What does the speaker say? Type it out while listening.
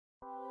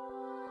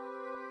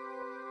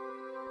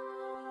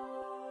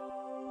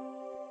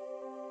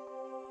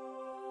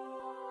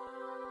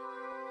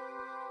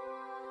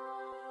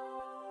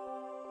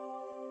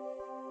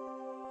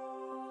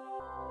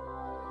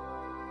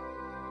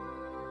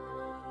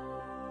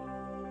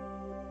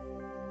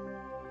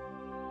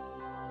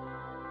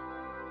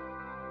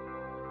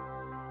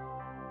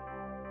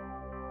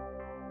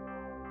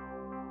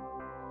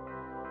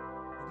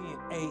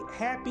a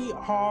happy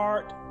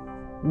heart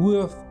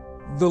with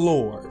the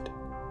Lord?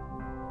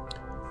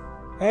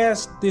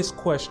 Ask this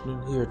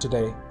question here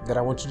today that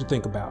I want you to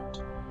think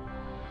about.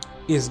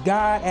 Is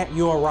God at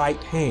your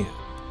right hand?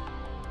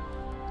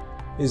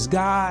 Is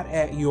God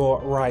at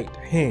your right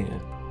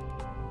hand?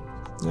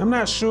 I'm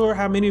not sure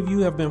how many of you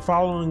have been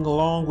following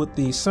along with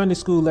the Sunday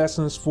school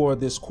lessons for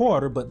this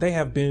quarter, but they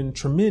have been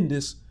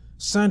tremendous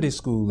Sunday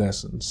school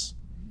lessons.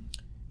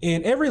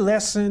 In every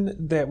lesson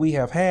that we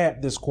have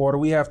had this quarter,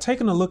 we have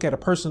taken a look at a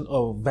person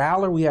of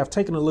valor. We have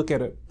taken a look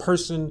at a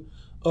person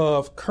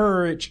of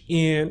courage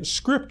in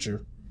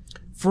Scripture.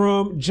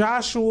 From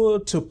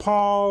Joshua to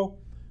Paul,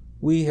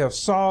 we have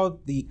saw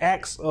the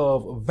acts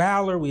of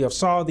valor. We have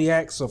saw the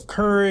acts of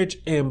courage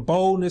and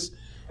boldness.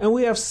 And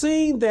we have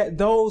seen that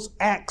those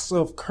acts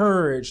of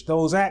courage,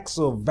 those acts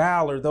of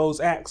valor, those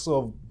acts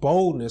of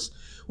boldness,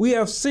 we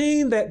have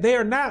seen that they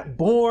are not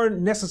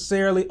born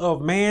necessarily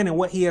of man and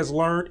what he has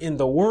learned in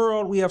the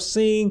world. We have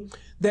seen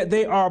that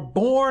they are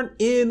born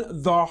in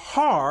the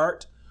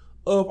heart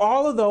of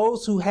all of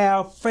those who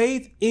have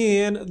faith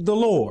in the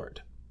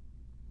Lord.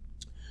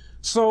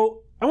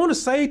 So I want to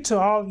say to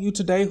all of you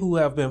today who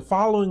have been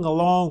following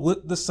along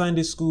with the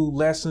Sunday school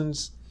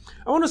lessons,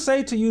 I want to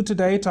say to you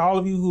today, to all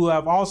of you who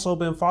have also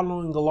been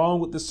following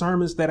along with the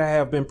sermons that I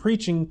have been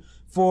preaching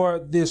for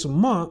this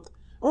month,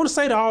 I want to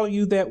say to all of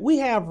you that we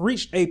have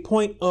reached a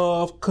point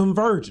of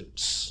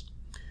convergence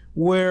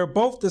where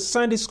both the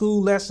Sunday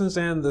school lessons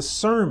and the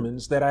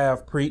sermons that I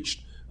have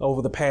preached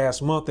over the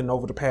past month and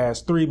over the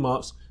past 3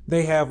 months,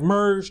 they have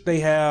merged, they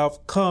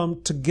have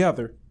come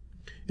together.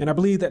 And I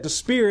believe that the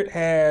Spirit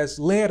has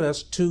led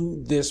us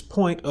to this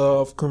point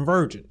of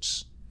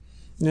convergence.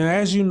 Now,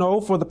 as you know,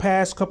 for the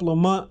past couple of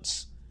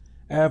months,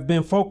 I've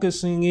been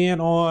focusing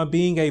in on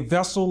being a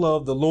vessel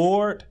of the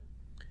Lord.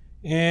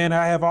 And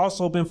I have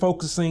also been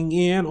focusing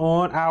in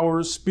on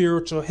our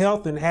spiritual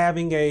health and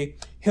having a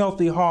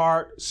healthy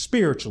heart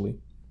spiritually.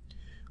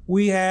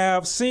 We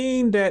have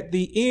seen that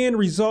the end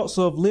results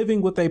of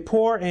living with a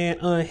poor and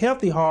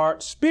unhealthy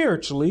heart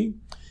spiritually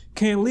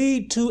can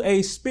lead to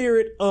a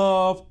spirit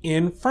of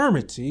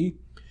infirmity.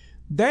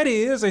 That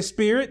is a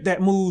spirit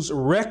that moves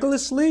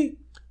recklessly.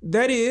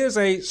 That is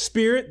a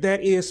spirit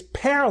that is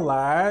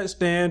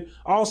paralyzed and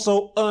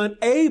also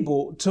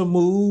unable to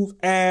move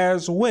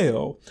as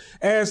well.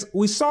 As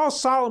we saw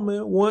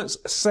Solomon once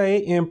say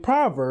in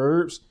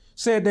Proverbs,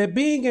 said that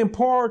being in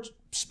poor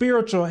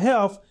spiritual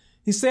health,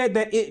 he said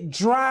that it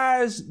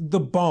dries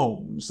the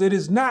bones. It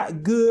is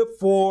not good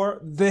for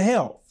the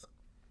health.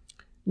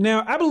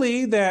 Now, I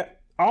believe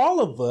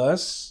all of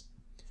us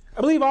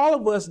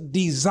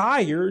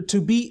desire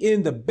to be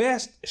in the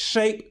best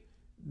shape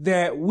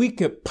that we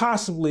could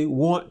possibly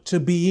want to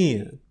be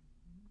in.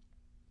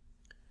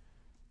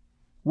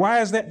 Why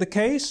is that the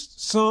case?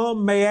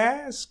 Some may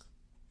ask.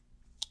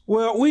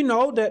 Well, we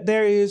know that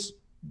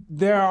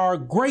there are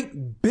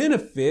great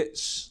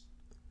benefits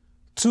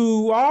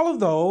to all of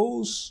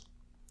those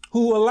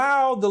who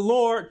allow the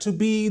Lord to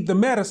be the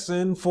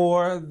medicine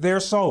for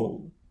their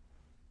soul.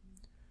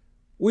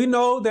 We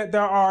know that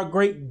there are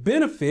great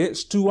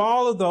benefits to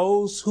all of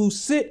those who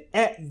sit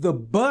at the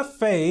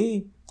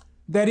buffet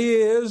that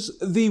is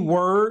the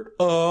Word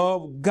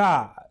of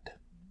God.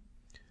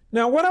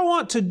 Now, what I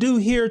want to do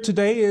here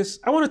today is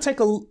I want to take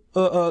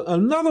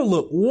another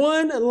look,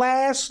 one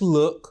last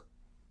look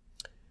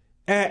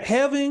at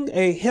having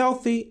a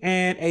healthy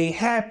and a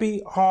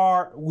happy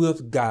heart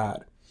with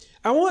God.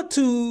 I want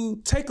to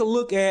take a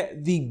look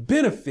at the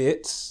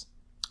benefits,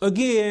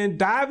 again,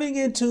 diving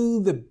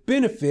into the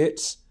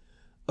benefits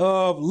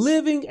of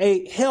living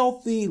a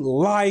healthy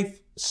life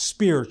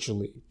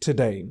spiritually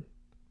today.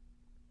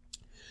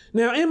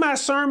 Now, in my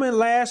sermon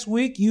last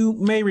week, you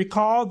may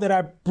recall that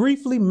I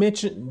briefly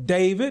mentioned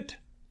David,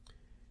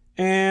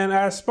 and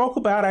I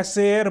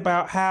said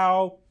about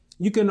how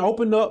you can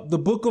open up the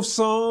book of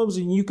Psalms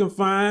and you can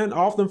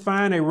often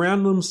find a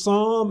random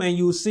psalm, and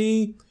you'll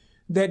see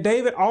that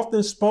David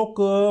often spoke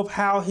of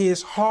how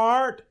his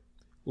heart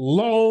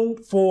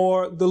longed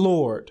for the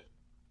Lord.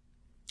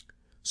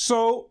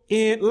 So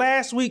in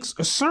last week's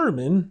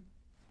sermon,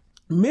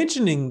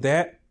 mentioning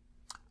that,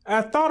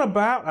 I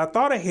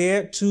thought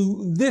ahead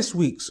to this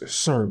week's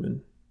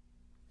sermon.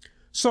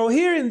 So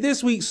here in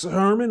this week's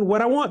sermon,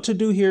 what I want to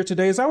do here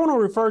today is I want to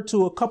refer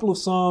to a couple of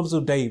Psalms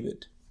of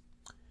David.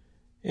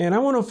 And I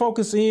want to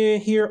focus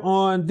in here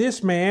on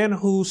this man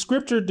who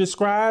Scripture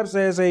describes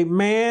as a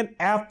man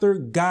after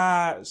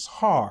God's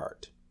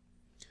heart.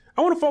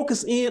 I want to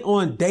focus in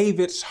on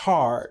David's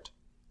heart.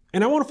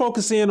 And I want to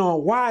focus in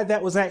on why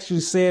that was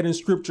actually said in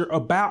Scripture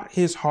about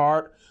his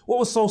heart. What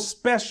was so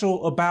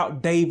special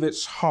about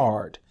David's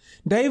heart?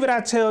 David, I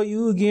tell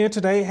you again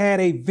today,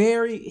 had a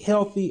very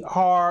healthy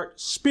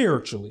heart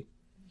spiritually.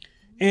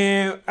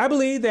 And I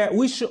believe that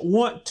we should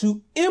want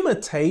to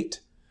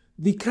imitate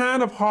the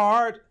kind of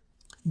heart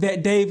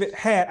that David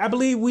had. I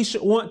believe we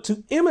should want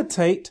to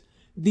imitate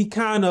the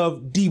kind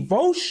of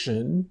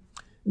devotion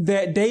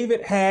that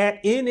David had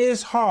in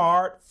his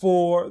heart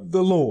for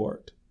the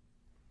Lord.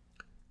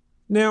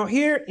 Now,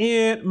 here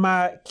in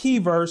my key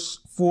verse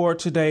for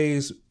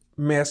today's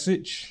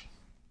message,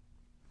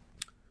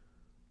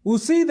 we'll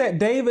see that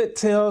David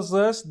tells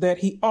us that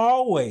he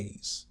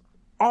always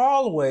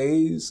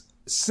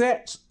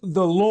sets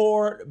the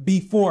Lord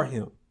before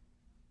him.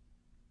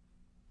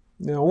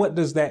 Now, what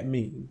does that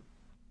mean?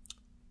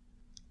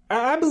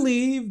 I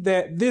believe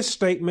that this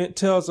statement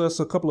tells us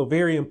a couple of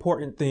very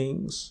important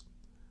things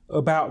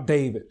about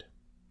David.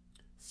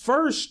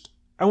 First,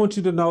 I want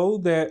you to know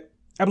that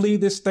I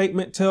believe this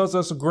statement tells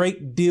us a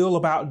great deal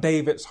about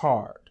David's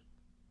heart.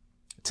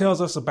 It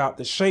tells us about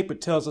the shape.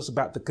 It tells us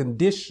about the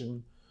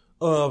condition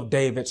of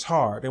David's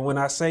heart. And when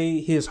I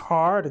say his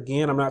heart,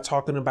 again, I'm not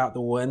talking about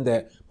the one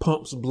that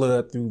pumps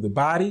blood through the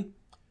body.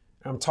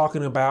 I'm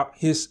talking about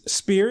his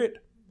spirit.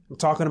 I'm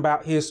talking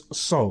about his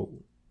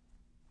soul.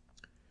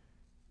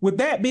 With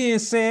that being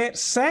said,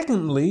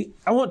 secondly,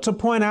 I want to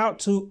point out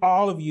to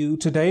all of you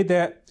today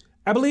that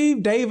I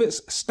believe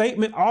David's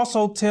statement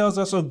also tells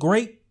us a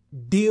great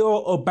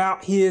deal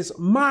about his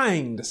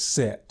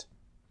mindset.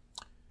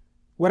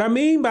 What I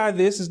mean by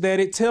this is that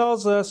it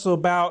tells us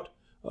about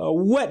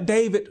what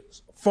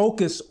David's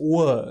focus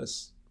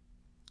was.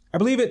 I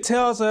believe it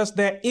tells us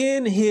that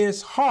in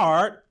his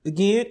heart,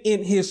 again,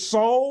 in his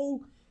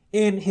soul,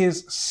 in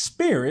his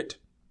spirit,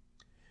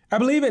 I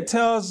believe it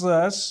tells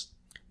us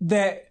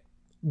that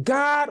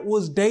God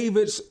was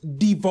David's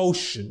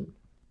devotion.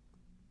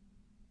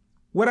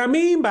 What I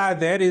mean by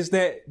that is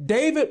that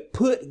David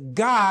put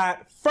God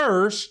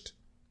first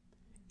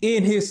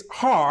in his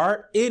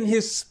heart, in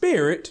his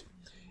spirit,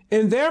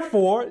 and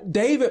therefore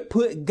David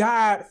put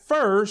God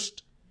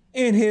first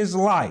in his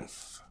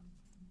life.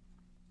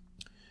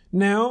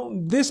 Now,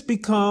 this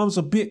becomes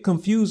a bit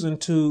confusing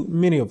to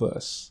many of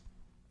us.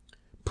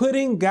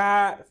 Putting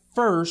God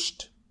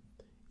first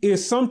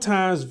is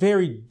sometimes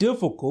very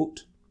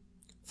difficult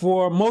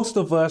for most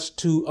of us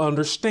to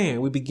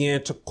understand. We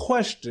begin to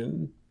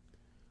question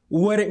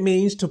what it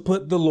means to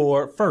put the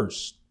Lord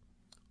first.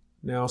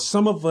 Now,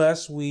 some of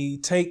us, we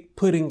take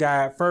putting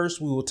God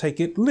first, we will take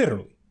it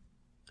literally.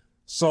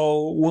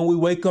 So when we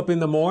wake up in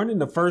the morning,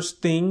 the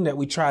first thing that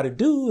we try to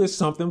do is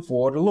something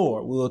for the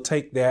Lord. We'll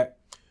take that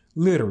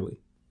literally.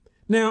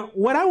 Now,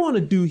 what I want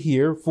to do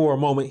here for a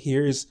moment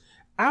here is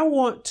I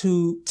want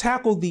to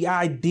tackle the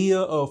idea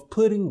of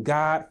putting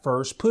God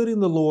first, putting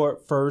the Lord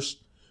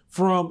first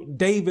from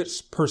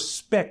David's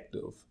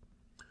perspective,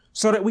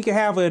 so that we can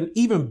have an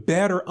even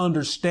better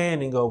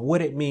understanding of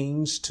what it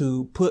means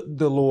to put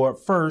the Lord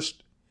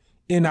first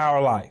in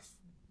our life.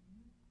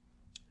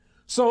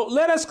 So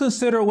let us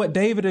consider what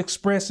David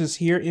expresses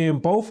here in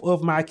both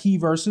of my key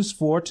verses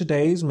for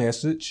today's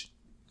message,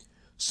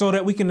 so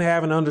that we can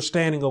have an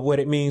understanding of what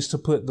it means to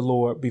put the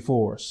Lord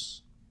before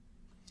us.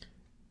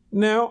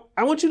 Now,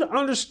 I want you to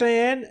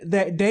understand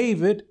that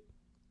David,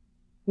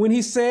 when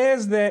he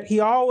says that he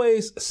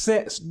always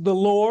sets the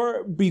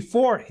Lord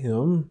before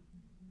him,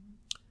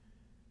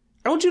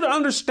 I want you to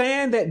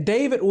understand that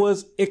David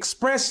was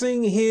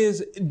expressing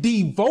his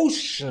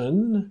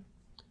devotion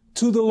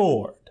to the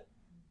Lord.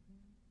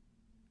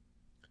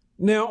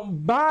 Now,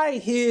 by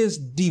his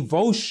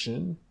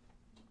devotion,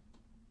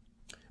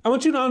 I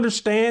want you to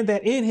understand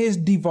that in his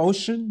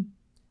devotion,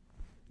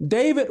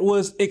 David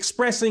was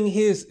expressing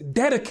his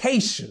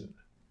dedication.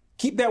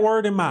 Keep that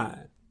word in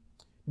mind.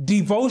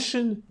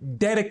 Devotion,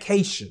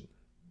 dedication.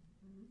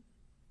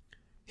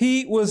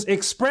 He was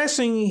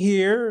expressing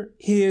here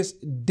his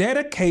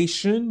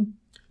dedication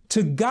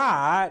to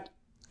God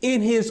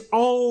in his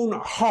own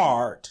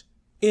heart,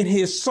 in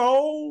his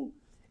soul,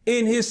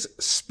 in his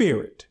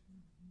spirit.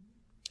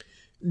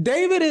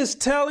 David is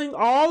telling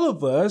all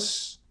of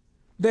us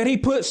that he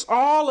puts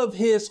all of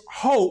his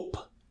hope,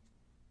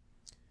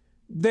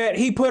 that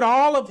he put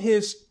all of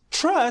his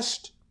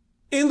trust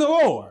in the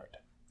Lord.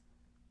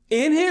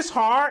 In his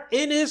heart,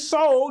 in his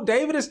soul,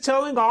 David is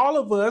telling all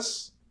of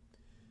us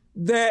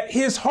that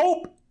his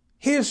hope,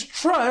 his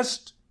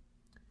trust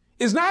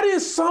is not in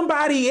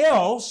somebody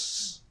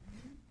else.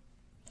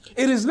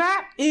 It is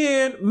not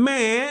in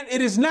man.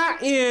 It is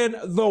not in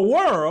the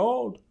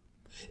world.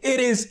 It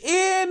is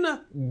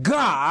in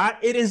God.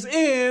 It is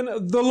in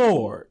the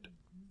Lord.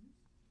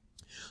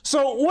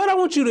 So what I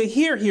want you to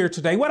hear here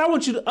today, what I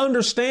want you to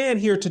understand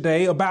here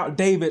today about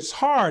David's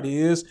heart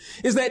is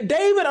that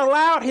David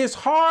allowed his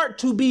heart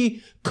to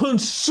be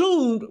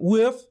consumed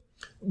with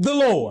the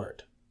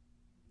Lord.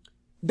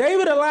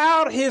 David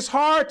allowed his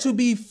heart to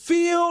be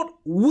filled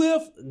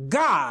with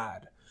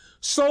God,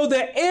 so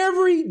that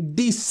every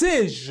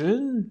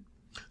decision,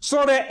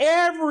 so that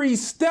every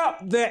step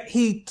that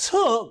he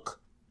took,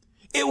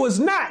 it was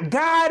not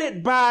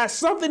guided by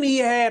something he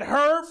had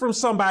heard from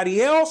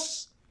somebody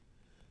else.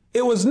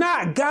 It was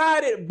not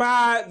guided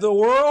by the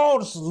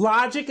world's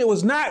logic. It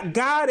was not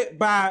guided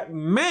by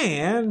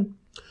man.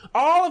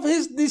 All of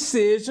his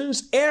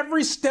decisions,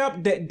 every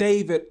step that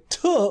David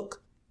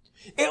took,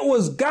 it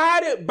was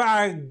guided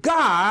by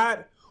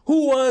God,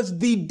 who was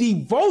the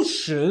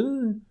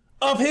devotion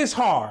of his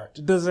heart.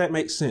 Does that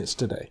make sense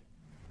today?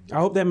 I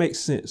hope that makes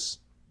sense.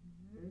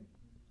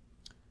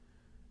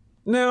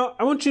 Now,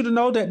 I want you to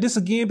know that this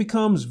again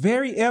becomes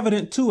very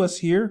evident to us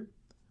here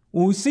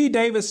when we see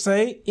David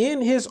say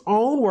in his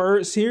own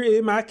words here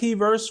in my key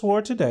verse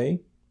for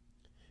today,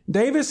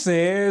 David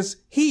says,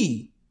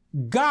 he,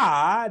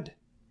 God,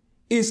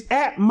 is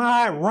at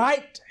my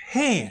right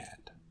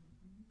hand.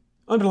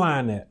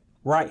 Underline that,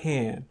 right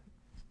hand.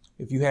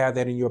 If you have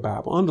that in your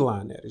Bible,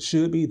 underline that. It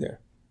should be there.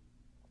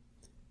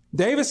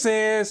 David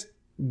says,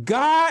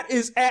 God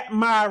is at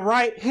my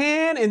right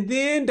hand. And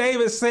then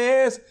David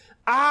says,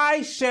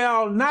 I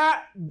shall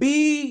not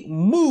be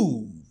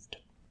moved.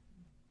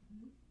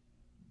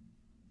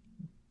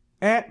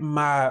 At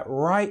my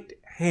right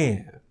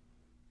hand.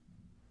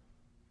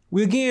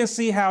 We again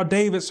see how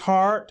David's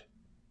heart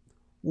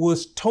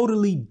was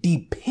totally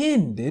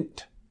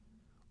dependent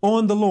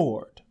on the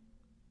Lord.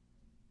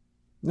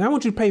 Now I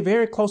want you to pay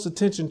very close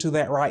attention to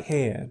that right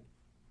hand.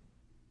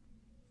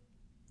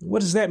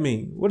 What does that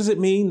mean? What does it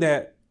mean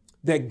that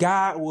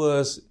God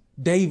was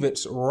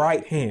David's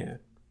right hand?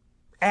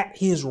 At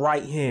his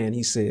right hand,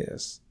 he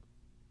says.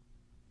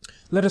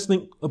 Let us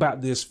think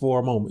about this for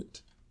a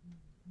moment.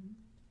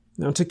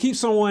 Now, to keep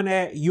someone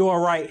at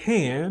your right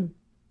hand,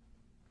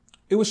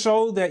 it would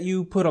show that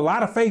you put a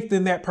lot of faith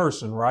in that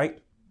person, right?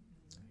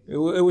 It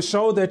would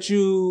show that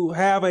you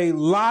have a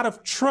lot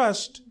of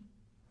trust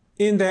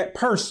in that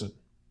person.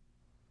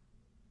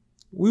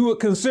 We would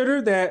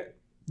consider that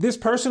this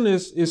person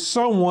is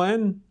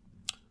someone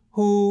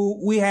who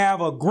we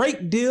have a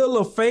great deal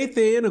of faith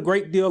in, a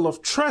great deal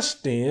of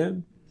trust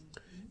in.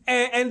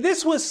 And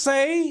this would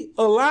say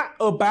a lot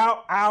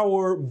about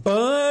our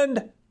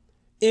bond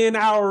in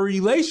our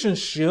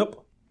relationship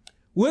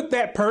with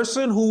that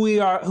person who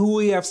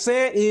we have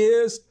said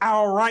is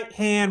our right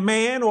hand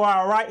man or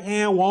our right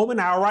hand woman,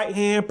 our right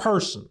hand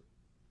person.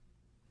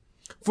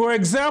 For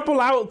example,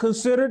 I would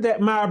consider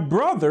that my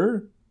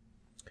brother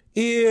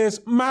is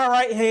my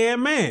right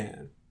hand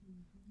man.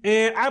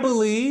 And I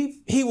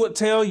believe he would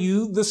tell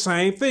you the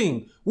same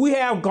thing. We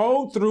have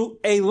gone through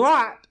a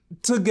lot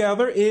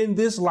together in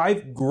this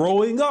life,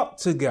 growing up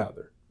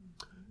together.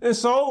 And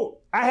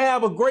so I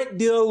have a great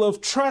deal of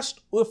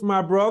trust with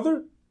my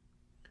brother.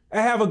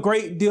 I have a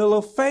great deal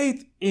of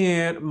faith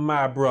in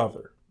my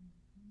brother.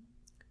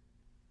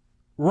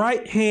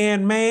 Right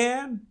hand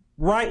man,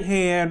 right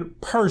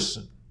hand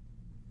person.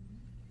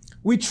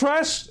 We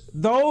trust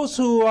those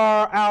who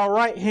are our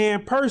right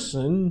hand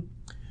person.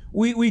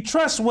 We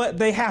trust what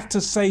they have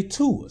to say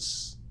to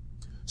us.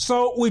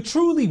 So we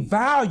truly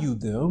value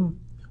them.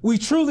 We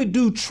truly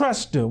do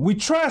trust them. We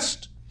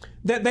trust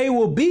that they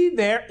will be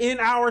there in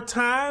our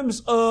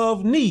times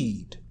of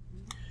need.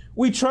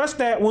 We trust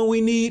that when we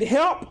need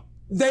help,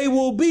 they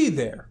will be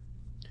there.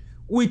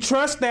 We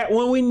trust that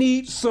when we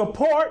need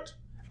support,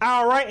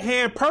 our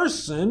right-hand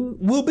person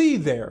will be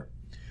there.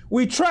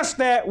 We trust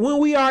that when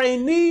we are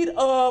in need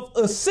of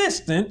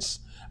assistance,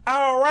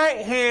 our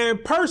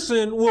right-hand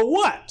person will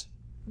what?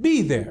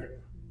 Be there.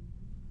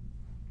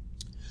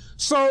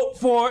 So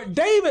for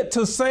David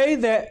to say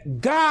that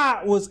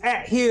God was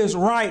at his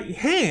right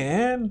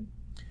hand,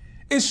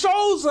 it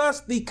shows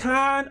us the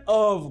kind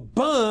of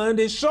bond,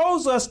 it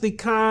shows us the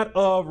kind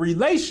of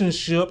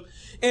relationship.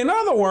 In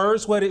other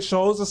words, what it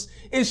shows us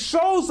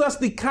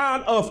the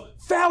kind of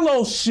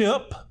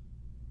fellowship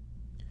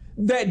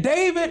that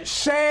David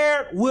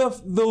shared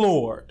with the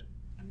Lord.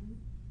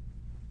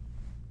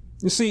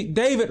 You see,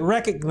 David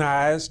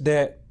recognized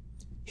that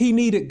he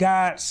needed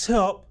God's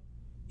help.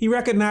 He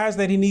recognized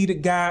that he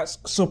needed God's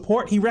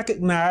support. He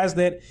recognized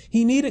that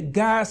he needed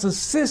God's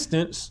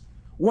assistance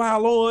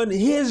while on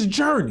his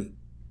journey.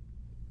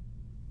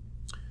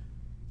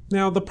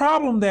 Now, the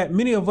problem that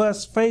many of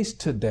us face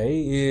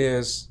today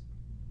is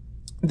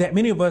that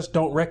many of us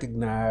don't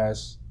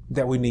recognize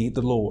that we need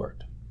the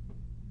Lord.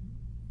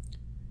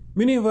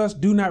 Many of us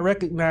do not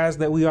recognize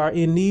that we are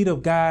in need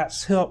of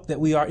God's help, that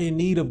we are in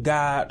need of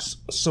God's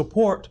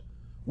support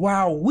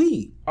while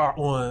we are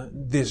on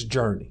this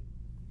journey.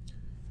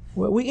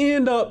 What we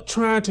end up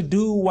trying to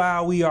do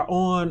while we are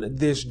on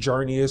this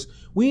journey is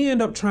we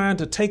end up trying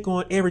to take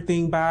on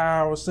everything by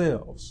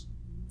ourselves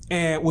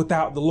and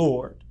without the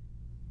Lord.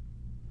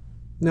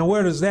 Now,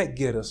 where does that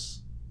get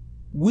us?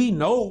 We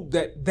know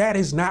that that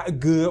is not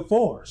good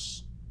for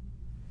us.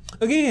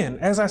 Again,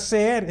 as I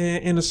said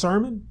in a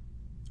sermon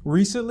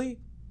recently,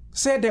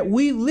 said that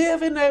we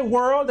live in a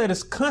world that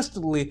is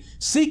constantly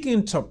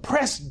seeking to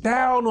press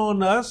down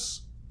on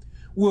us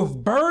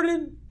with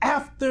burden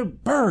after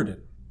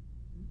burden.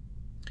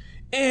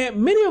 And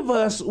many of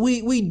us,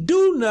 we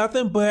do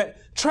nothing but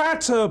try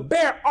to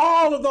bear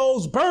all of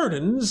those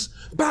burdens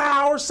by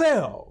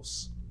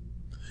ourselves.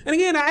 And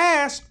again, I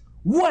ask,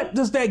 what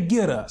does that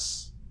get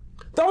us?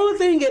 The only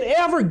thing it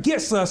ever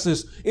gets us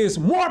is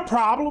more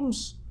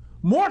problems,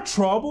 more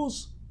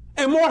troubles,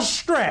 and more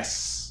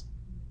stress.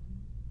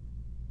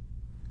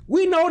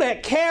 We know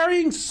that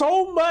carrying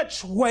so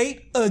much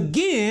weight,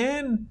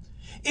 again,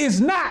 is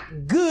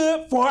not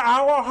good for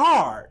our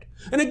heart.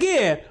 And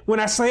again, when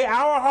I say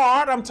our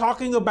heart, I'm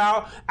talking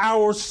about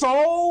our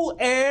soul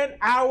and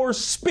our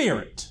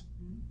spirit.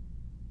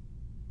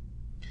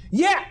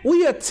 Yet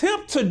we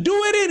attempt to do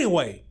it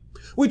anyway.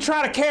 We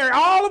try to carry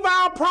all of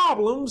our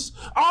problems,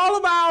 all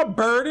of our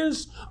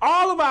burdens,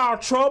 all of our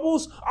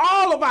troubles,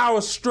 all of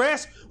our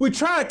stress. We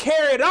try to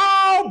carry it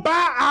all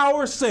by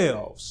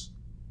ourselves.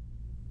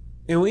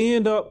 And we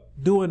end up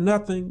doing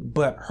nothing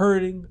but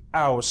hurting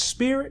our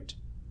spirit,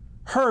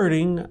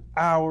 hurting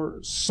our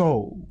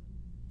soul.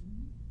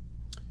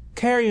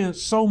 Carrying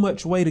so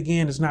much weight,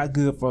 again, is not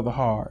good for the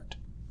heart.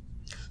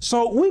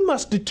 So we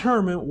must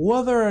determine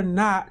whether or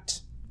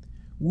not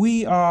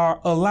we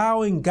are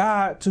allowing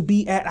God to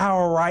be at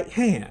our right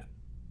hand.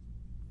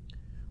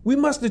 We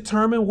must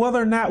determine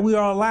whether or not we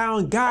are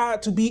allowing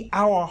God to be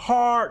our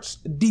heart's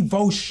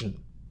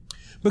devotion,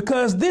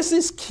 because this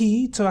is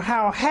key to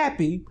how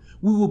happy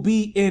we will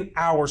be in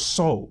our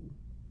soul.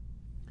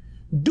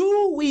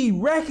 Do we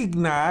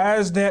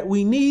recognize that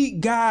we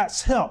need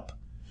God's help?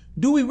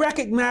 Do we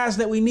recognize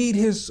that we need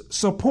his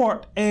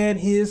support and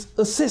his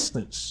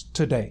assistance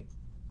today?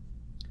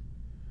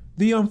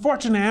 The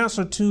unfortunate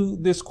answer to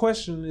this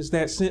question is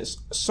that since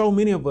so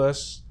many of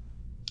us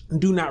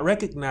do not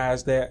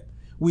recognize that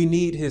we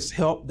need his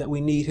help, that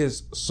we need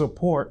his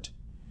support,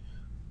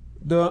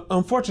 the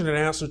unfortunate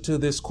answer to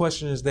this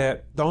question is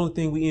that the only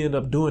thing we end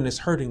up doing is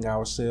hurting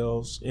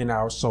ourselves in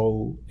our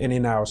soul and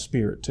in our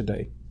spirit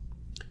today.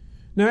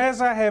 Now,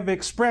 as I have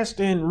expressed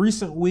in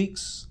recent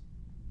weeks,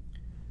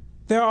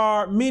 there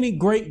are many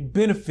great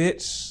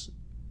benefits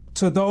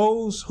to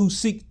those who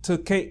seek to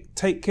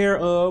take care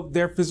of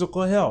their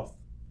physical health.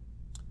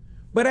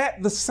 But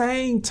at the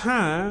same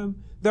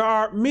time, there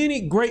are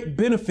many great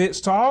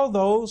benefits to all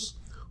those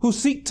who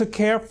seek to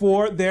care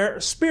for their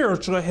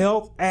spiritual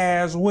health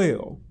as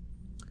well.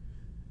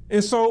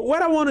 And so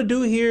what I want to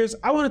do here is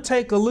I want to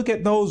take a look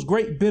at those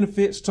great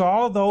benefits to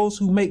all those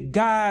who make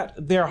God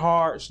their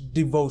heart's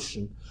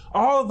devotion,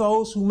 all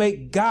those who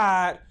make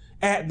God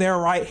at their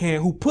right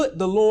hand, who put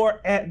the Lord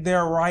at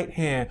their right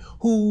hand,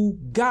 who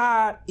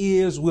God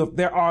is with.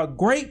 There are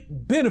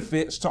great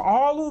benefits to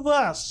all of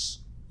us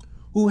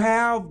who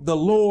have the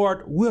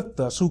Lord with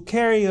us, who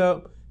carry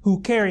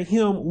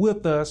him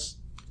with us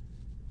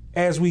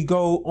as we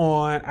go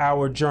on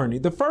our journey.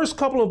 The first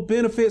couple of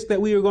benefits that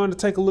we are going to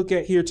take a look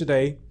at here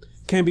today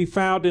can be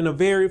found in a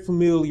very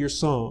familiar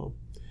psalm.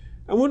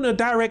 I want to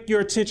direct your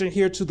attention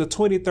here to the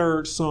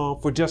 23rd Psalm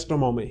for just a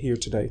moment here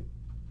today.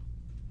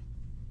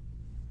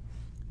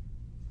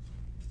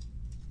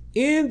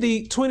 In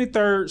the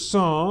 23rd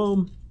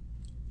Psalm,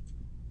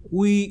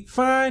 we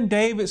find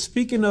David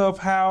speaking of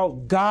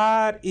how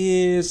God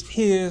is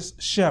his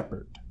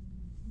shepherd.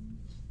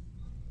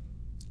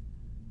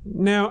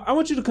 Now, I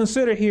want you to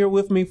consider here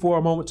with me for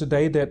a moment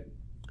today that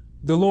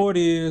the Lord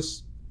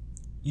is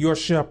your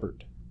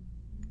shepherd.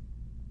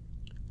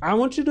 I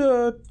want you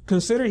to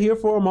consider here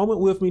for a moment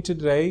with me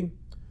today,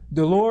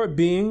 the Lord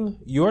being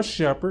your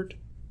shepherd,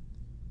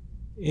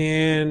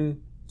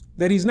 and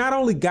that he's not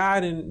only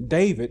guiding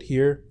David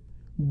here,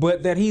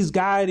 but that he's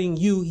guiding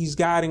you, he's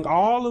guiding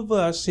all of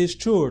us, his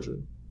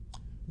children,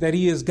 that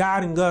he is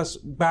guiding us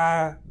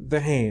by the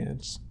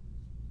hands.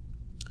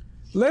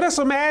 Let us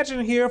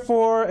imagine here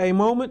for a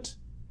moment,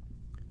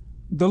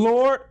 the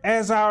Lord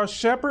as our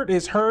shepherd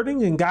is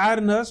herding and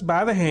guiding us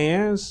by the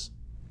hands.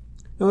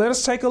 And let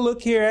us take a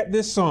look here at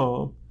this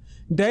psalm.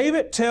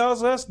 David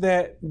tells us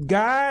that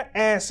God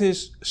as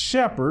his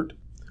shepherd,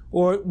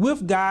 or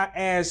with God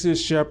as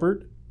his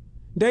shepherd,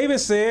 David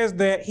says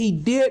that he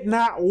did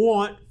not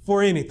want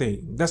for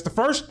anything. That's the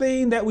first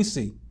thing that we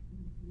see.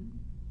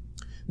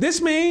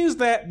 This means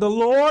that the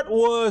Lord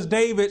was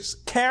David's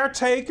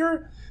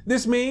caretaker.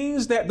 This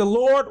means that the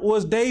Lord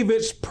was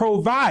David's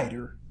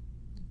provider.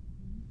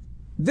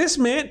 This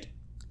meant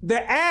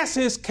that as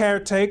his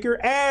caretaker,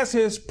 as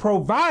his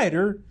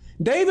provider,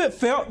 David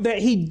felt that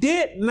he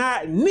did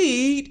not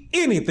need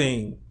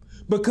anything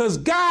because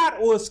God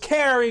was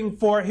caring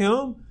for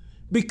him,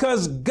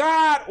 because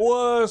God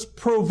was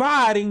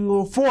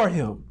providing for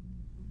him.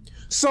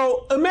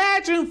 So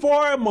imagine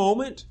for a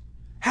moment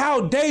how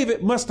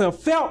David must have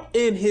felt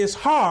in his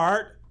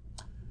heart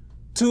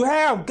to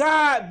have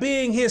God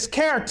being his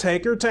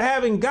caretaker, to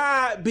having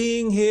God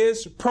being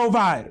his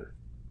provider.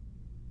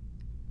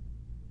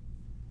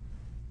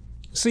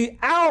 See,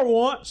 our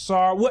wants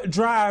are what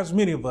drives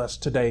many of us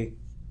today.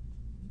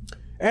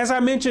 As I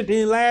mentioned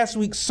in last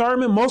week's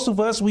sermon, most of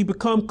us, we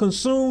become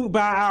consumed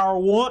by our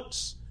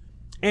wants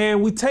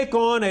and we take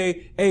on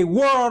a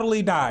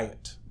worldly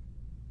diet,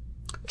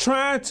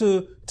 trying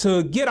to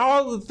get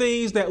all the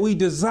things that we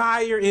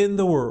desire in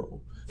the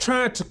world,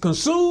 trying to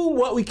consume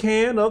what we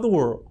can of the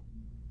world.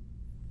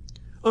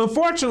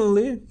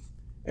 Unfortunately,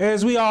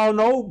 as we all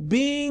know,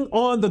 being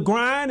on the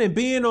grind and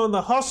being on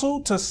the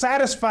hustle to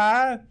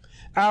satisfy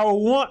our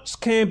wants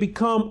can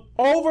become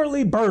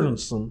overly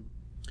burdensome,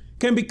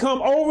 can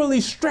become overly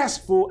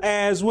stressful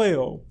as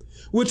well,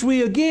 which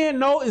we again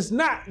know is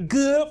not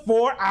good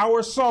for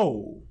our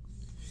soul.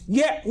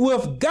 Yet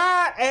with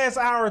God as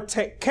our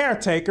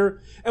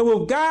caretaker and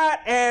with God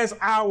as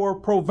our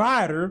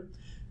provider,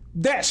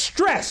 that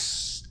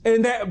stress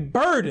and that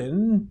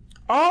burden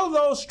all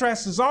those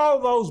stresses, all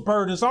those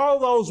burdens, all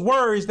those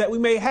worries that we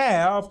may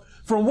have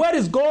from what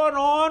is going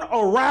on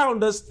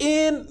around us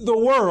in the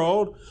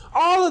world,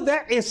 all of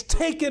that is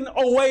taken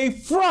away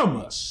from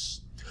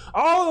us.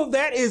 All of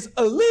that is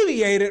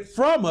alleviated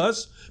from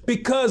us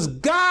because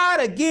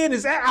God, again,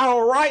 is at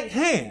our right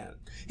hand.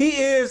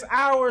 He is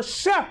our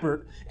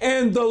shepherd,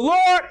 and the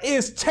Lord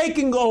is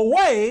taking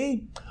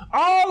away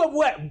all of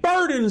what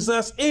burdens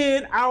us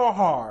in our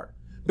heart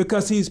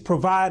because he's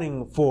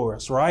providing for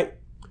us, right?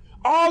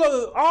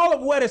 All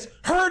of what is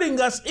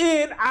hurting us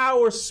in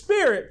our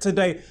spirit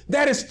today,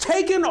 that is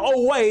taken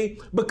away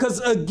because,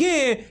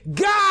 again,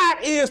 God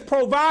is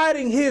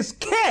providing his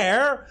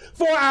care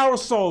for our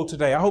soul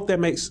today. I hope that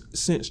makes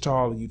sense to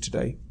all of you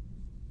today.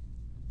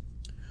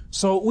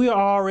 So we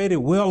are already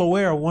well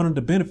aware of one of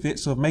the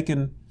benefits of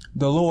making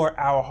the Lord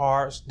our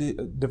heart's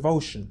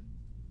devotion.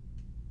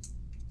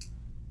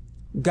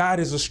 God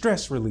is a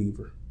stress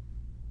reliever.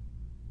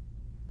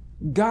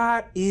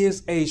 God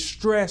is a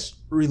stress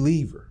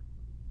reliever,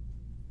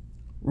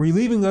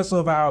 relieving us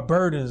of our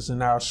burdens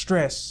and our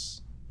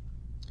stress.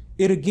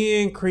 It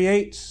again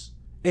creates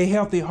a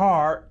healthy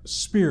heart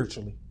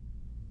spiritually.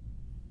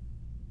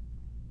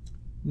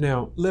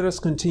 Now, let us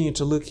continue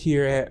to look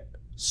here at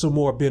some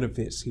more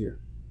benefits here.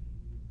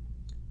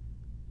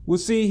 We'll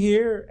see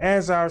here,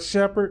 as our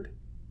shepherd,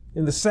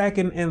 in the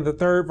 2nd and the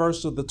 3rd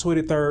verse of the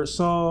 23rd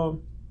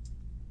Psalm,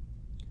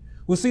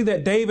 we'll see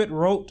that David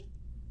wrote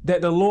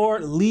that the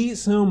Lord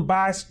leads him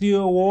by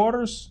still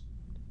waters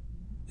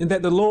and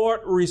that the Lord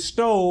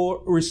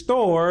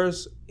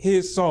restores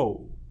his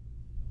soul.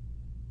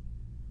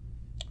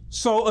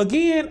 So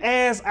again,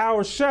 as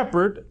our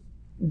shepherd,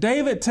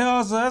 David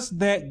tells us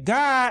that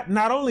God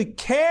not only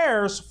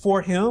cares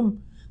for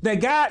him, that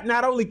God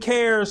not only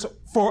cares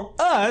for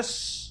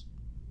us,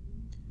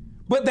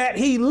 but that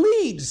he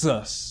leads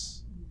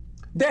us,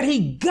 that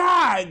he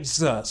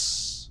guides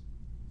us,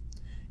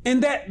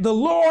 and that the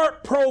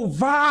Lord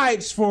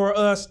provides for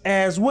us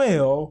as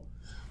well.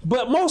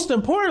 But most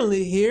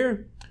importantly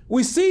here,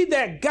 we see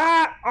that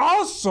God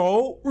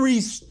also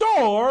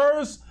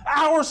restores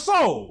our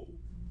soul.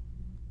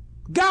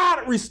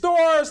 God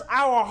restores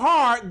our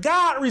heart.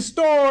 God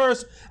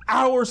restores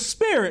our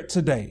spirit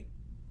today.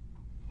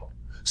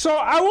 So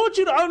I want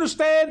you to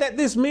understand that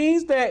this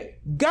means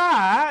that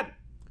God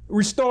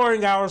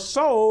restoring our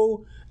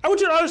soul, I want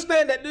you to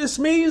understand that this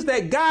means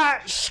that God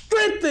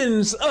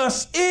strengthens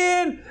us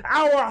in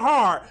our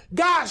heart.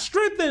 God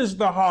strengthens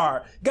the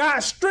heart. God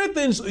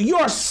strengthens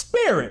your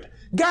spirit.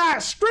 God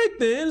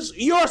strengthens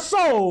your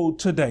soul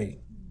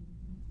today.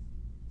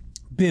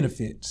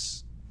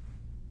 Benefits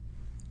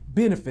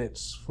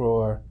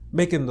for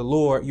making the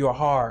Lord your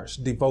heart's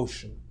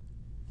devotion,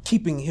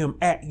 keeping him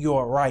at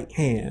your right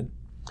hand.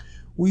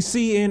 We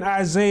see in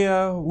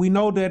Isaiah, we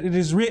know that it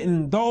is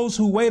written, those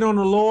who wait on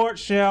the Lord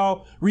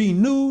shall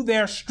renew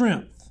their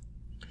strength.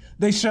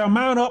 They shall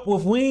mount up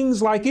with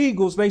wings like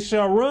eagles. They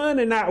shall run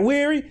and not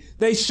weary.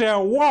 They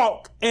shall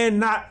walk and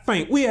not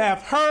faint. We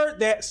have heard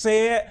that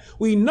said.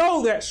 We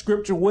know that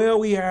scripture well.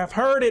 We have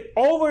heard it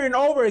over and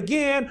over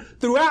again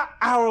throughout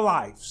our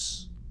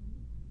lives.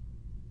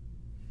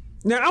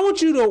 Now, I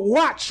want you to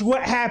watch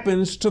what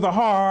happens to the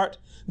heart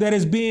that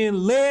is being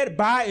led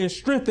by and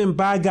strengthened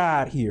by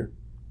God here.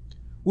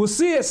 We'll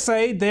see it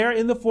say there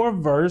in the 4th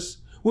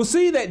verse, we'll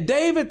see that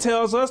David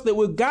tells us that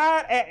with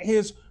God at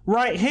his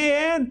right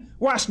hand,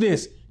 watch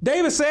this.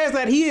 David says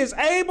that he is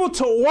able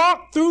to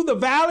walk through the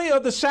valley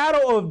of the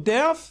shadow of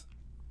death.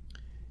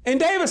 And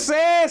David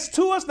says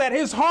to us that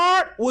his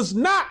heart was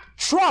not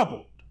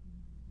troubled.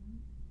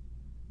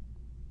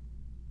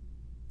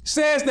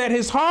 Says that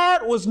his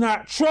heart was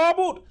not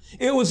troubled.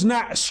 It was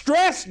not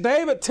stressed.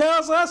 David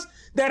tells us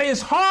that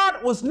his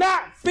heart was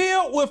not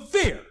filled with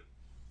fear.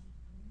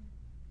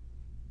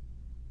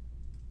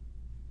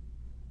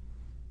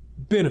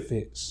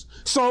 Benefits.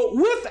 So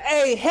with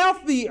a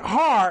healthy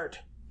heart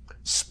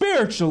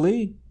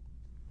spiritually,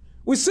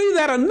 we see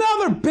that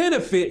another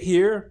benefit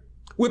here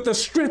with a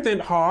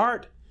strengthened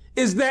heart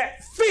is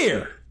that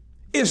fear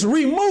is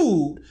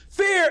removed.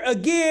 Fear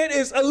again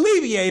is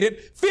alleviated.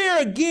 Fear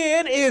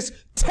again is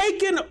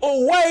taken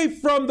away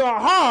from the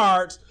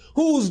heart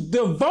whose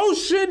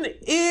devotion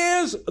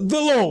is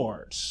the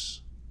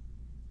Lord's.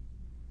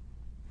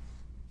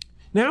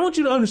 Now I want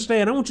you to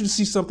understand, I want you to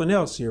see something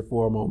else here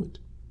for a moment.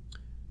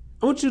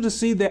 I want you to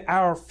see that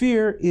our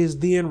fear is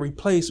then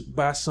replaced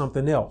by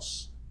something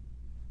else.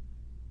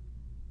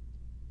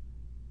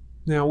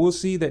 Now we'll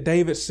see that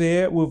David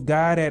said with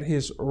God at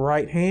his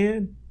right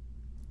hand.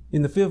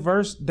 In the 5th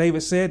verse,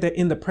 David said that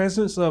in the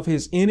presence of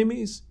his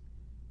enemies,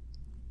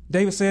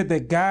 David said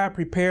that God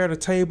prepared a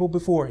table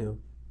before him.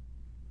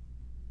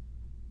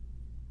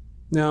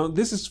 Now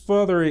this is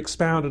further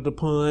expounded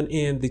upon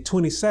in the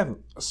 27th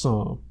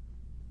Psalm.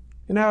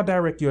 And I'll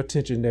direct your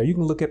attention there. You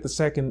can look at the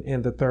 2nd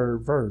and the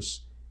 3rd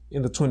verse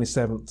in the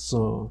 27th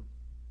Psalm,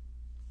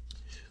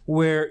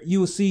 where you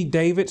will see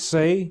David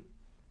say,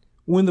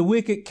 when the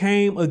wicked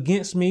came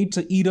against me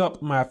to eat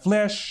up my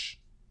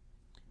flesh,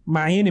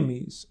 my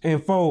enemies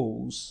and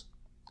foes,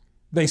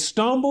 they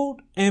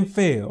stumbled and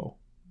fell.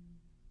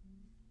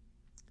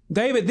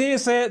 David then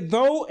said,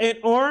 though an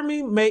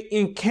army may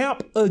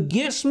encamp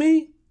against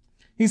me,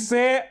 he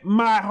said,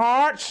 my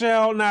heart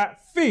shall not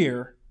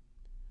fear.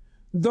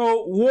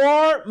 Though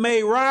war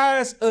may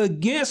rise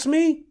against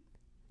me,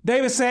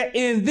 David said,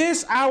 in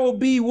this I will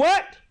be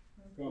what?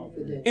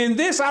 Confident. In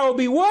this I will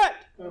be what?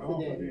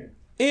 Confident.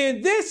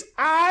 In this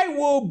I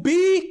will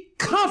be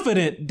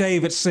confident,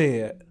 David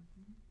said.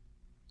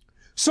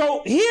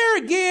 So here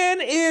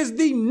again is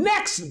the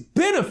next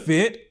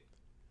benefit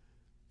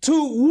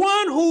to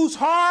one whose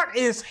heart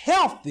is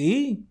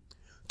healthy,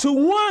 to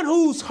one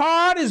whose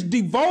heart is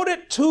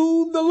devoted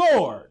to the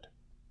Lord.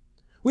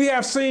 We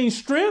have seen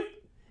strength,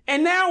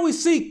 and now we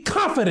see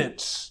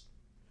confidence.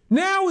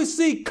 Now we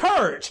see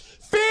courage.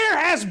 Fear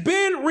has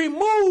been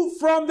removed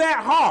from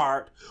that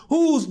heart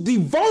whose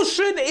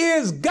devotion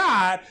is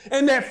God,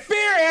 and that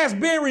fear has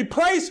been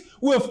replaced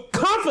with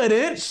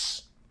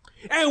confidence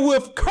and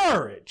with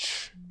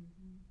courage.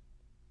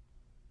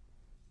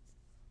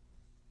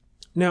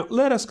 Now,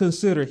 let us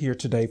consider here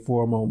today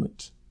for a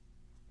moment.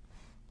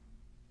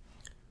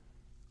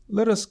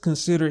 Let us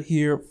consider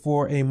here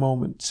for a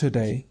moment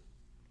today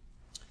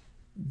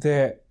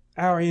that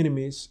our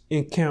enemies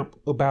encamp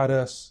about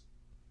us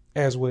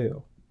as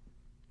well.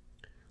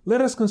 Let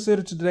us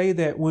consider today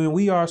that when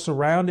we are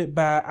surrounded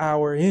by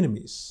our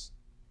enemies,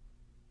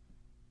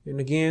 and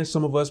again,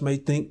 some of us may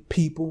think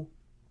people.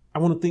 I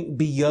want to think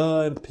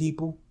beyond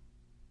people.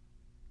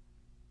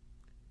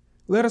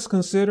 Let us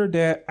consider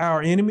that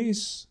our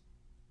enemies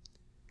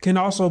can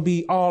also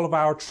be all of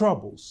our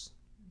troubles.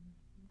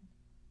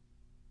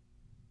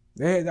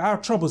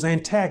 Our troubles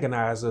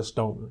antagonize us,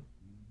 don't they?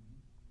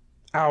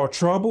 Our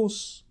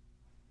troubles,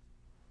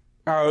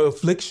 our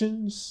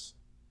afflictions,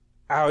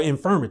 our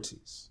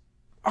infirmities,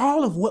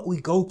 all of what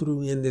we go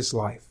through in this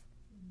life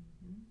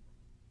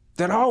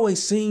that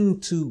always seem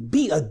to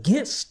be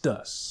against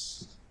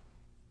us,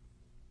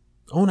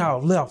 on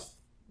our left,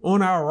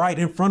 on our right,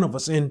 in front of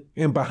us,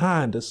 and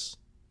behind us.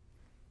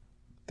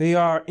 They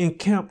are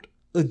encamped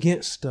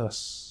against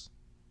us.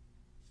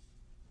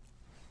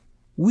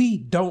 We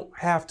don't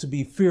have to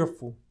be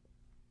fearful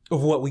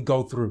of what we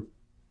go through.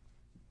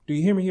 Do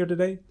you hear me here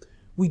today?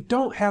 We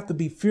don't have to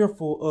be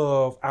fearful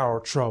of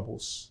our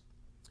troubles.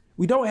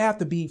 We don't have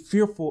to be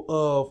fearful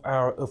of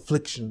our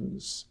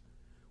afflictions.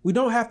 We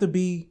don't have to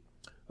be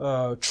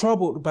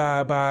troubled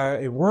by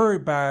and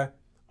worried by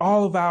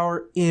all of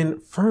our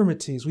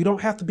infirmities. We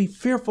don't have to be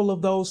fearful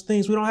of those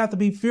things. We don't have to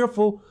be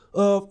fearful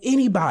of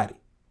anybody.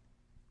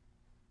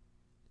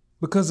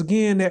 Because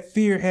again, that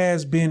fear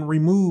has been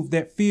removed.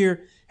 That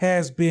fear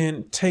has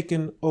been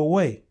taken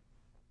away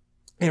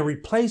and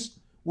replaced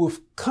with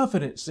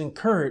confidence and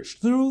courage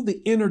through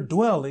the inner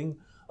dwelling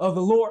of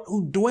the Lord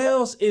who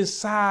dwells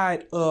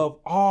inside of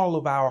all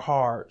of our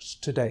hearts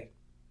today.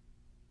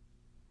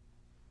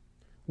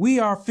 We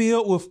are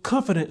filled with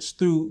confidence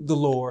through the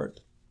Lord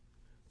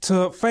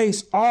to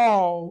face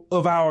all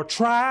of our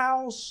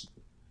trials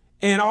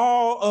and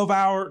all of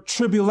our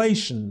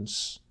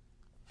tribulations.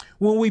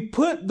 When we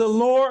put the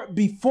Lord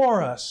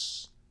before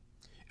us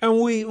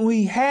and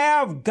we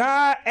have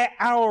God at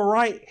our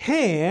right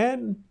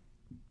hand,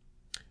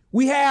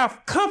 we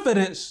have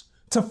confidence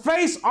to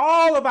face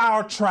all of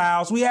our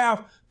trials. We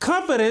have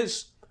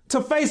confidence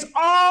to face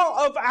all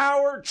of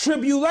our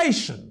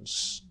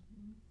tribulations.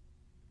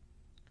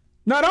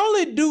 Not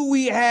only do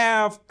we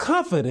have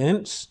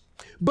confidence,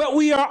 but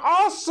we are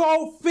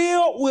also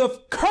filled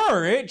with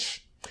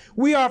courage.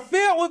 We are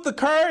filled with the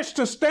courage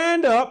to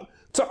stand up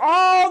to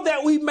all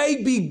that we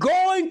may be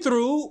going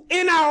through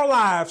in our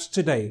lives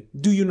today.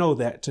 Do you know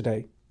that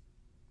today?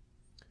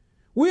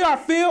 We are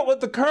filled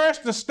with the courage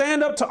to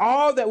stand up to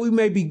all that we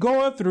may be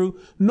going through,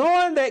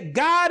 knowing that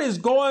God is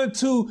going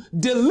to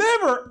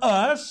deliver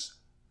us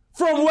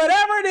from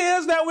whatever it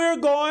is that we're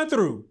going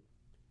through.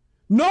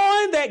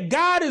 Knowing that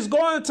God is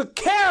going to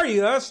carry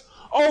us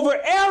over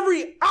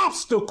every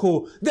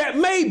obstacle that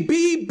may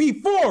be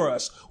before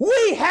us.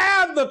 We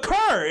have the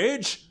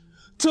courage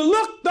to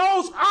look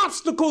those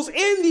obstacles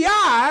in the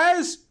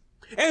eyes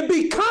and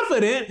be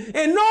confident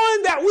in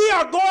knowing that we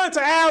are going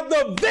to have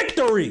the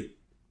victory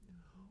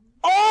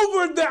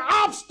over the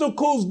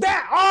obstacles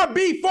that are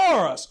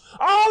before us.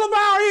 All of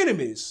our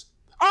enemies,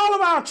 all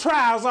of our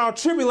trials, our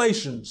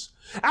tribulations,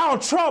 our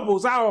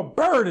troubles, our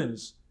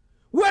burdens,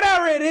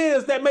 whatever it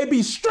is that may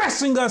be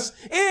stressing us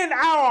in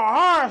our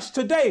hearts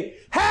today,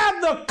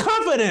 have the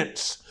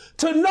confidence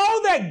to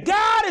know that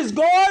God is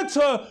going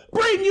to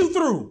bring you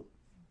through.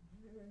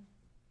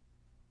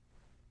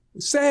 I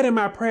said in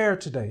my prayer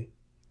today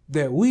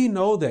that we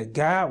know that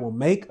God will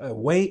make a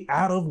way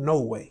out of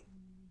no way.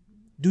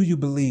 Do you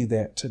believe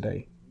that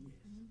today?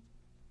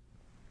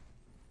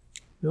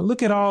 Now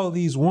look at all of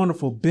these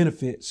wonderful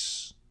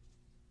benefits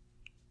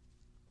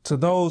to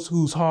those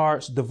whose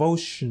heart's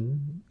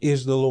devotion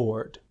is the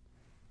Lord.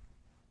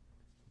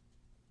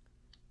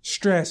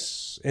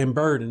 Stress and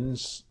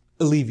burdens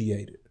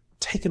alleviated,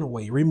 taken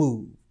away,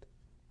 removed.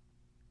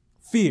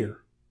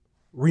 Fear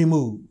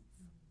removed.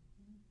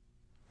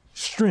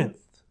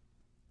 Strength,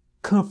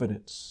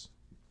 confidence,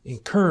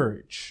 and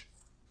courage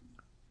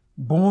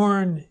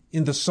born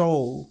in the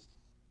soul,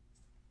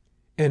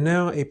 and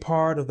now a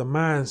part of the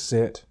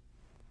mindset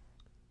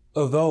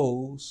of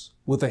those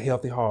with a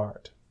healthy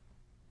heart.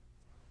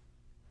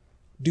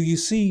 Do you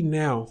see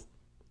now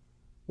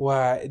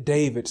why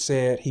David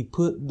said he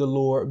put the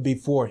Lord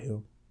before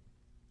him?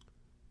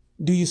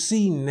 Do you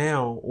see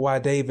now why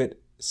David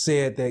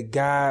said that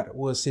God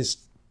was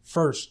his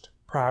first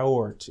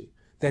priority,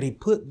 that he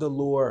put the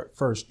Lord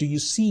first? Do you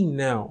see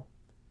now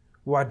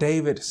why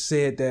David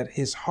said that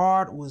his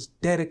heart was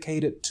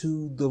dedicated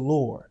to the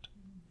Lord?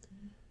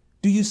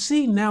 Do you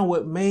see now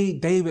what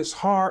made David's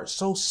heart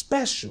so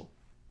special?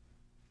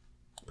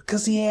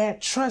 Because he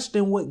had trust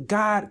in what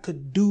God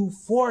could do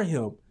for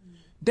him.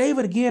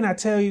 David, again, I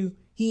tell you,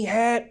 he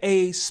had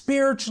a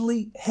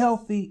spiritually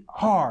healthy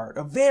heart,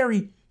 a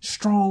very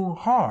strong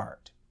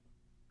heart.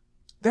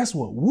 That's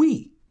what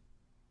we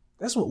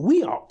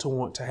ought to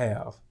want to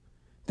have.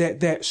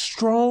 That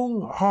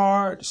strong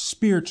heart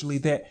spiritually,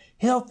 that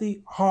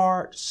healthy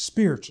heart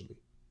spiritually.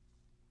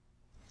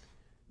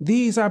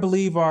 These, I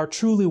believe, are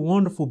truly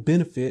wonderful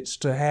benefits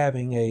to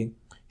having a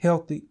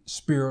healthy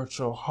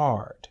spiritual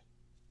heart.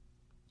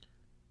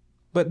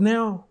 But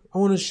now I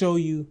want to show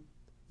you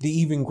the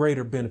even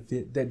greater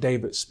benefit that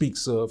David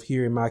speaks of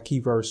here in my key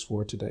verse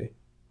for today.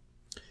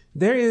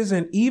 There is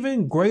an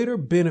even greater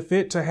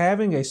benefit to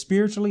having a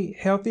spiritually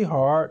healthy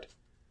heart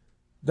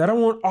that I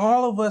want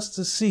all of us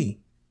to see.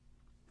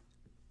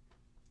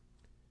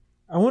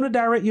 I want to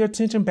direct your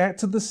attention back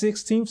to the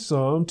 16th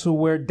Psalm, to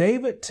where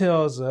David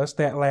tells us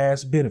that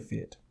last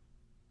benefit.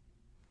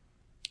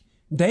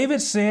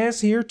 David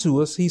says here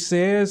to us, he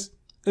says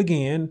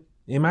again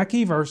in my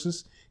key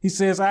verses, he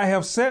says, I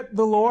have set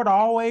the Lord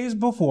always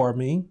before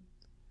me,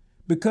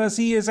 because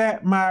he is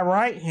at my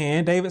right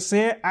hand. David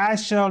said, I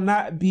shall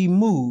not be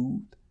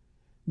moved.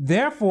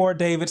 Therefore,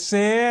 David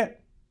said,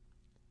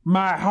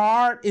 my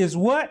heart is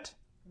what?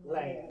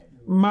 Glad.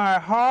 My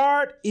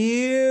heart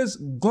is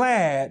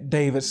glad,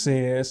 David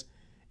says,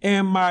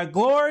 and my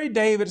glory,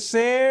 David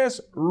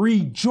says,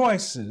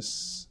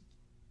 rejoices.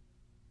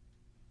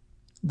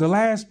 The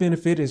last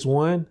benefit is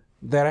one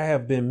that I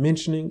have been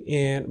mentioning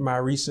in my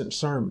recent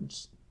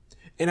sermons,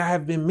 and I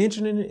have been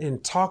mentioning it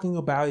and talking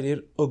about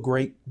it a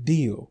great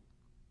deal.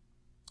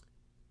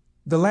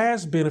 The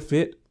last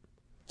benefit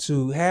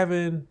to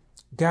having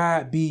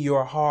God be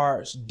your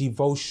heart's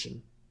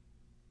devotion.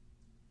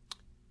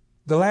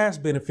 The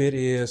last benefit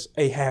is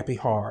a happy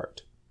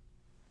heart.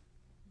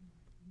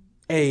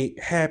 A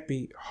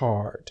happy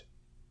heart.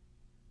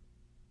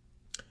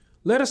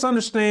 Let us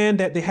understand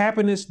that the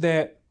happiness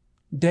that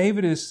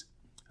David is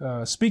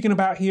speaking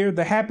about here,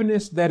 the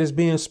happiness that is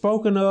being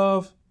spoken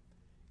of,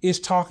 is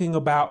talking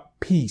about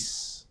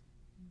peace.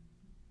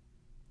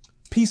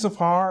 Peace of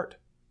heart,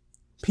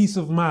 peace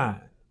of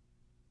mind.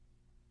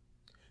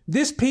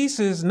 This peace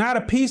is not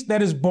a peace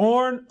that is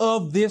born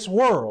of this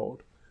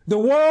world. The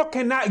world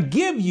cannot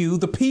give you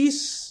the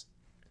peace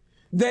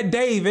that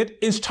David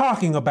is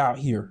talking about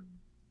here.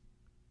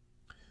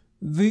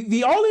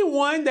 The only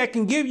one that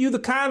can give you the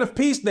kind of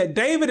peace that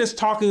David is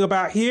talking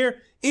about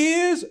here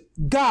is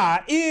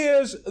God,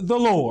 is the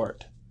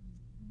Lord.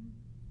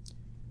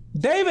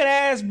 David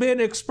has been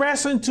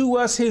expressing to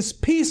us his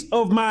peace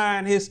of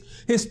mind, his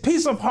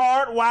peace of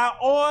heart while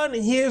on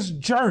his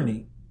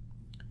journey.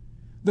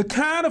 The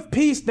kind of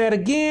peace that,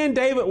 again,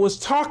 David was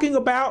talking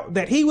about,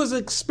 that he was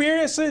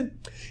experiencing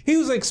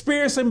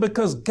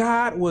because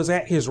God was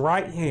at his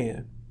right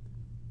hand.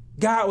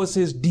 God was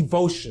his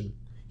devotion.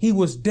 He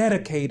was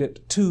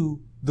dedicated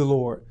to the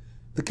Lord.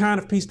 The kind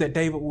of peace that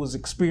David was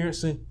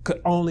experiencing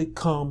could only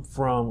come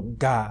from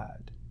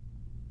God.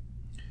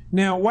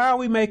 Now, while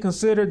we may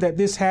consider that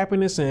this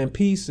happiness and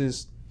peace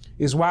is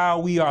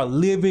while we are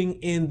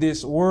living in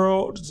this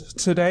world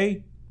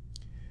today,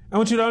 I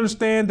want you to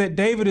understand that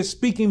David is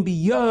speaking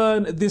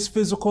beyond this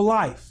physical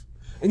life.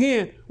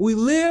 Again, we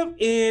live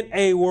in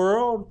a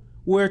world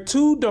where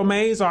two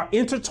domains are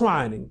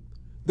intertwining,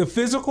 the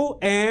physical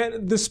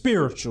and the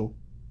spiritual.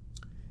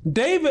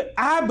 David,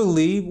 I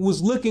believe,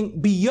 was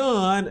looking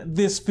beyond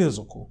this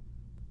physical.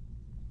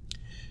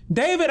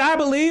 David, I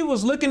believe,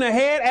 was looking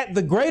ahead at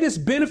the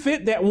greatest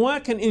benefit that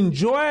one can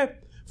enjoy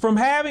from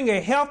having a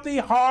healthy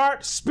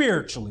heart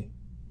spiritually.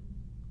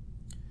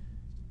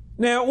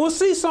 Now, we'll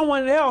see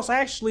someone else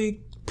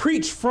actually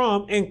preach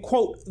from and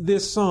quote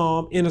this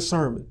psalm in a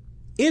sermon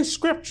in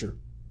Scripture.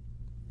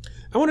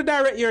 I want to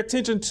direct your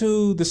attention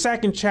to the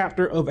 2nd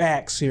chapter of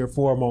Acts here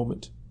for a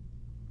moment.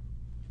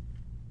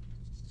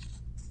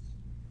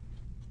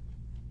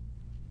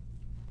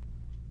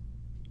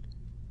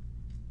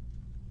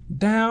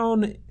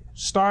 Down,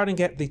 starting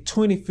at the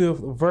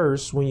 25th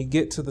verse, when you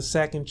get to the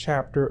 2nd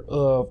chapter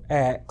of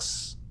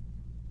Acts,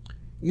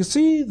 you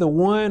see the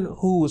one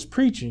who was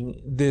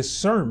preaching this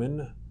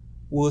sermon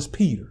was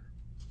Peter.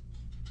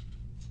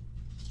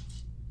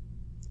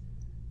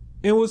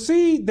 And we'll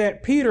see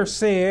that Peter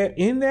said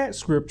in that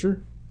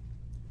scripture,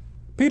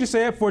 Peter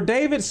said, for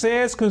David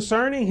says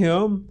concerning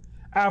him,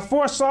 I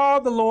foresaw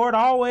the Lord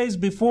always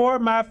before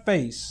my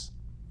face,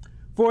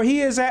 for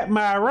he is at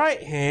my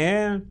right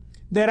hand,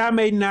 that I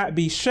may not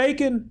be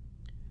shaken.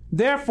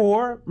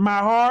 Therefore, my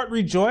heart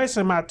rejoiced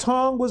and my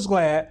tongue was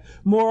glad.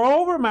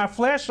 Moreover, my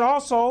flesh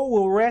also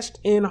will rest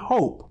in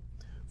hope.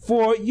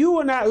 For you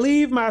will not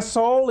leave my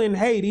soul in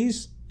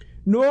Hades,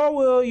 nor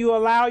will you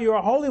allow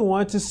your Holy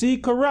One to see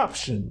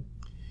corruption.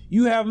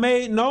 You have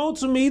made known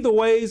to me the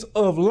ways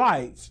of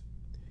life.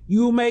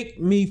 You make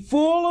me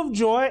full of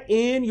joy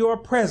in your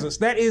presence.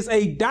 That is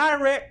a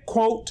direct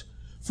quote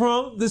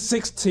from the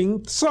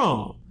 16th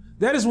Psalm.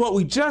 That is what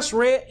we just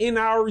read in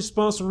our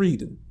response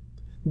reading.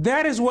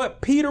 That is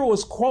what Peter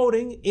was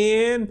quoting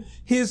in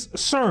his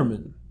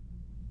sermon.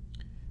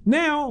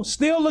 Now,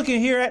 still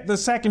looking here at the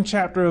second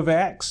chapter of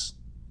Acts,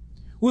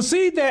 we'll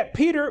see that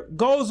Peter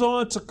goes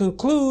on to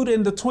conclude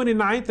in the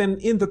 29th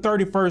and in the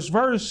 31st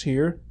verse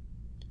here.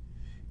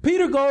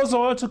 Peter goes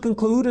on to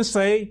conclude and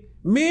say,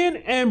 "Men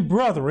and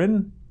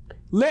brethren,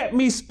 let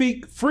me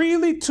speak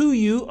freely to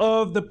you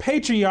of the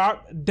patriarch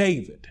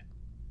David."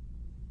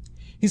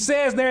 He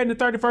says there in the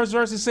 31st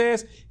verse, he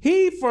says,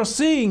 "He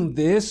foreseeing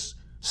this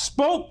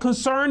spoke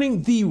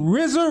concerning the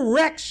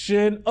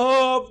resurrection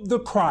of the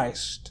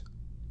Christ,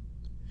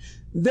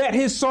 that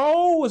his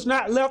soul was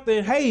not left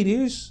in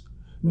Hades,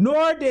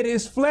 nor did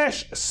his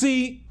flesh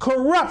see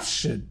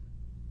corruption."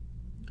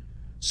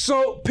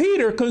 So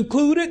Peter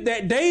concluded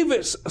that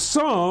David's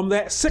psalm,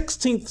 that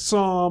 16th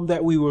psalm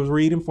that we were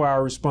reading for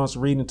our response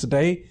reading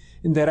today,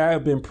 and that I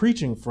have been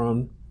preaching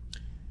from,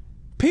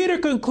 Peter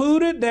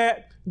concluded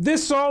that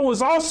this psalm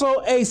was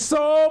also a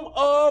psalm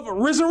of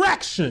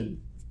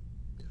resurrection,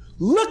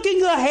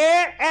 looking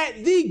ahead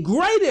at the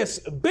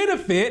greatest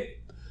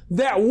benefit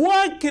that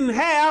one can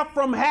have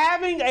from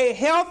having a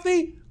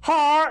healthy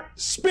heart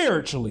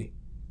spiritually.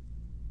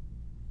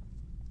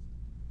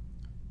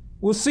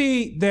 We'll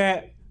see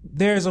that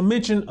there's a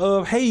mention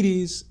of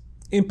Hades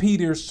in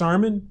Peter's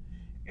sermon,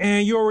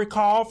 and you'll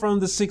recall from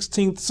the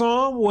 16th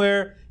Psalm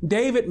where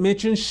David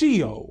mentions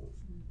Sheol,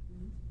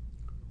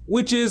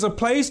 which is a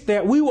place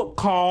that we would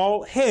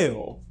call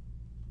hell,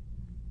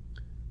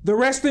 the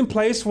resting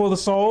place for the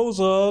souls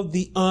of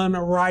the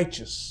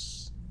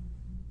unrighteous.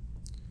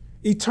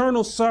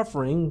 Eternal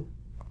suffering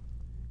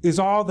is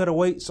all that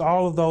awaits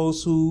all of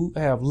those who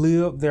have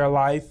lived their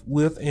life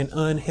with an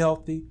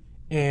unhealthy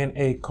and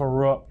a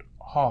corrupt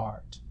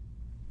heart.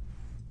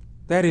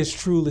 That is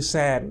truly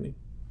saddening,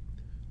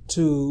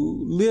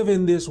 to live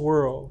in this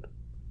world,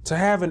 to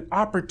have an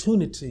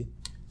opportunity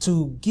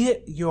to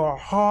get your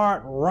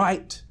heart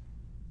right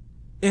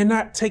and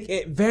not take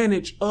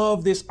advantage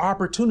of this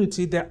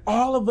opportunity that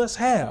all of us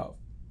have.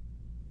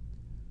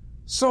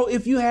 So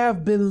if you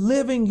have been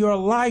living your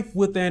life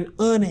with an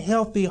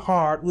unhealthy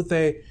heart, with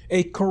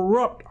a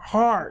corrupt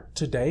heart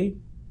today,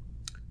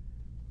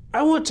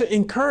 I want to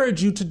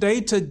encourage you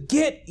today to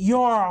get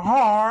your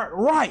heart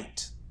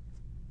right.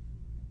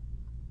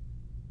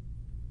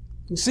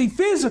 You see,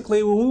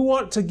 physically, when we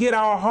want to get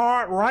our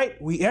heart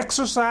right, we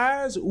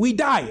exercise, we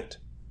diet.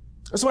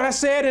 That's what I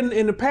said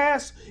in the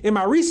past, in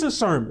my recent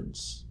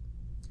sermons.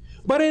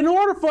 But in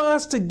order for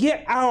us to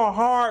get our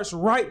hearts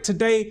right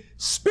today,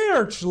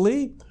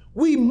 spiritually,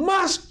 we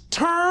must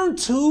turn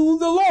to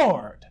the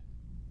Lord.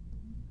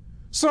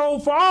 So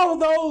for all of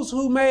those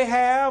who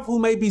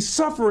may be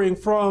suffering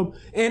from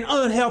an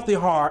unhealthy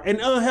heart, an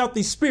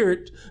unhealthy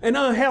spirit, an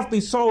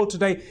unhealthy soul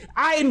today,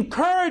 I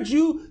encourage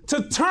you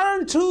to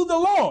turn to the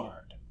Lord,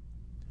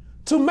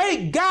 to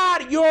make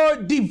God your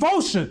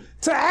devotion,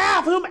 to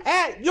have him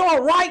at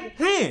your right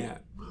hand.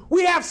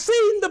 We have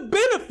seen the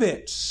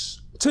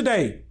benefits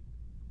today.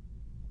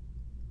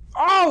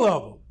 All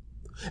of them.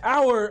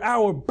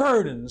 Our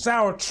burdens,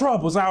 our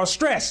troubles, our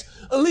stress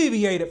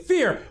alleviated,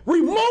 fear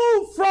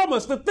removed from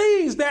us, the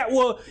things that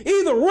will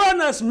either run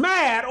us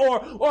mad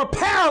or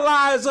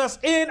paralyze us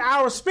in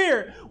our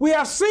spirit. We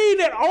have seen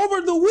that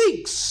over the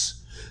weeks,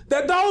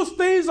 that those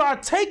things are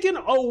taken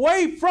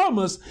away from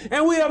us.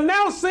 And we have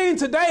now seen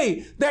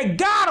today that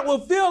God will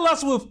fill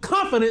us with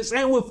confidence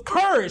and with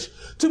courage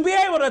to be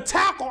able to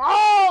tackle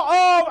all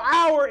of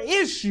our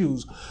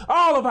issues,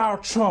 all of our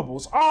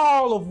troubles,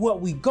 all of what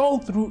we go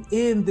through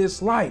in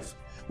this life.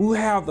 We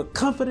have the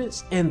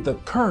confidence and the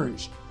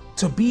courage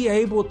to be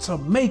able to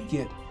make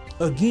it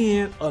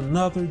again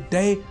another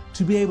day,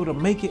 to be able to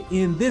make it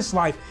in this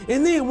life.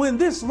 And then when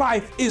this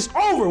life is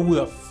over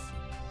with,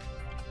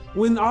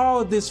 when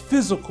all of this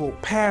physical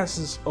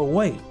passes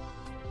away,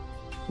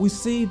 we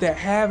see that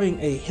having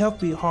a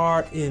healthy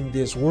heart in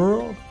this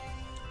world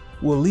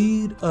will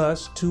lead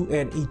us to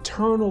an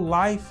eternal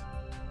life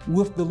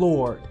with the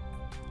Lord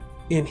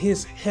in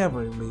his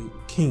heavenly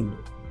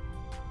kingdom.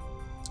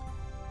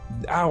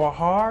 Our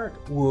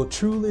heart will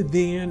truly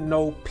then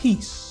know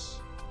peace.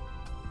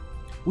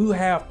 We will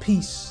have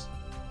peace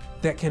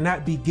that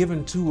cannot be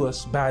given to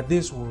us by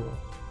this world.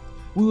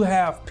 We will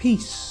have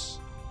peace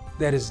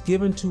that is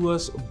given to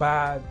us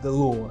by the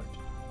Lord,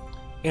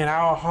 and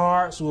our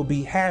hearts will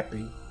be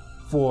happy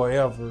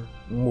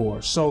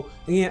forevermore. So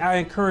again, I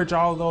encourage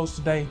all those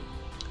today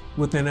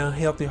with an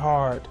unhealthy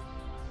heart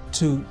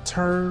to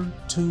turn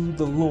to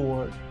the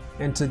Lord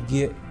and to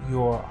get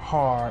your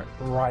heart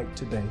right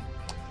today.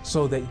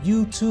 so that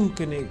you too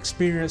can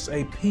experience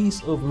a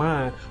peace of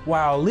mind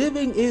while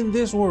living in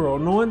this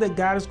world, knowing that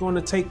God is going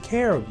to take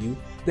care of you,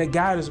 that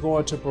God is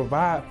going to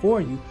provide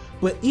for you.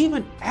 But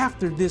even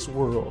after this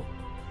world,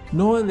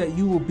 knowing that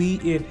you will be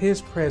in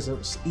his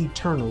presence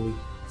eternally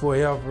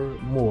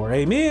forevermore.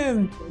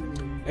 Amen.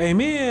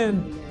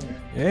 Amen.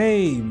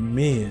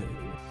 Amen.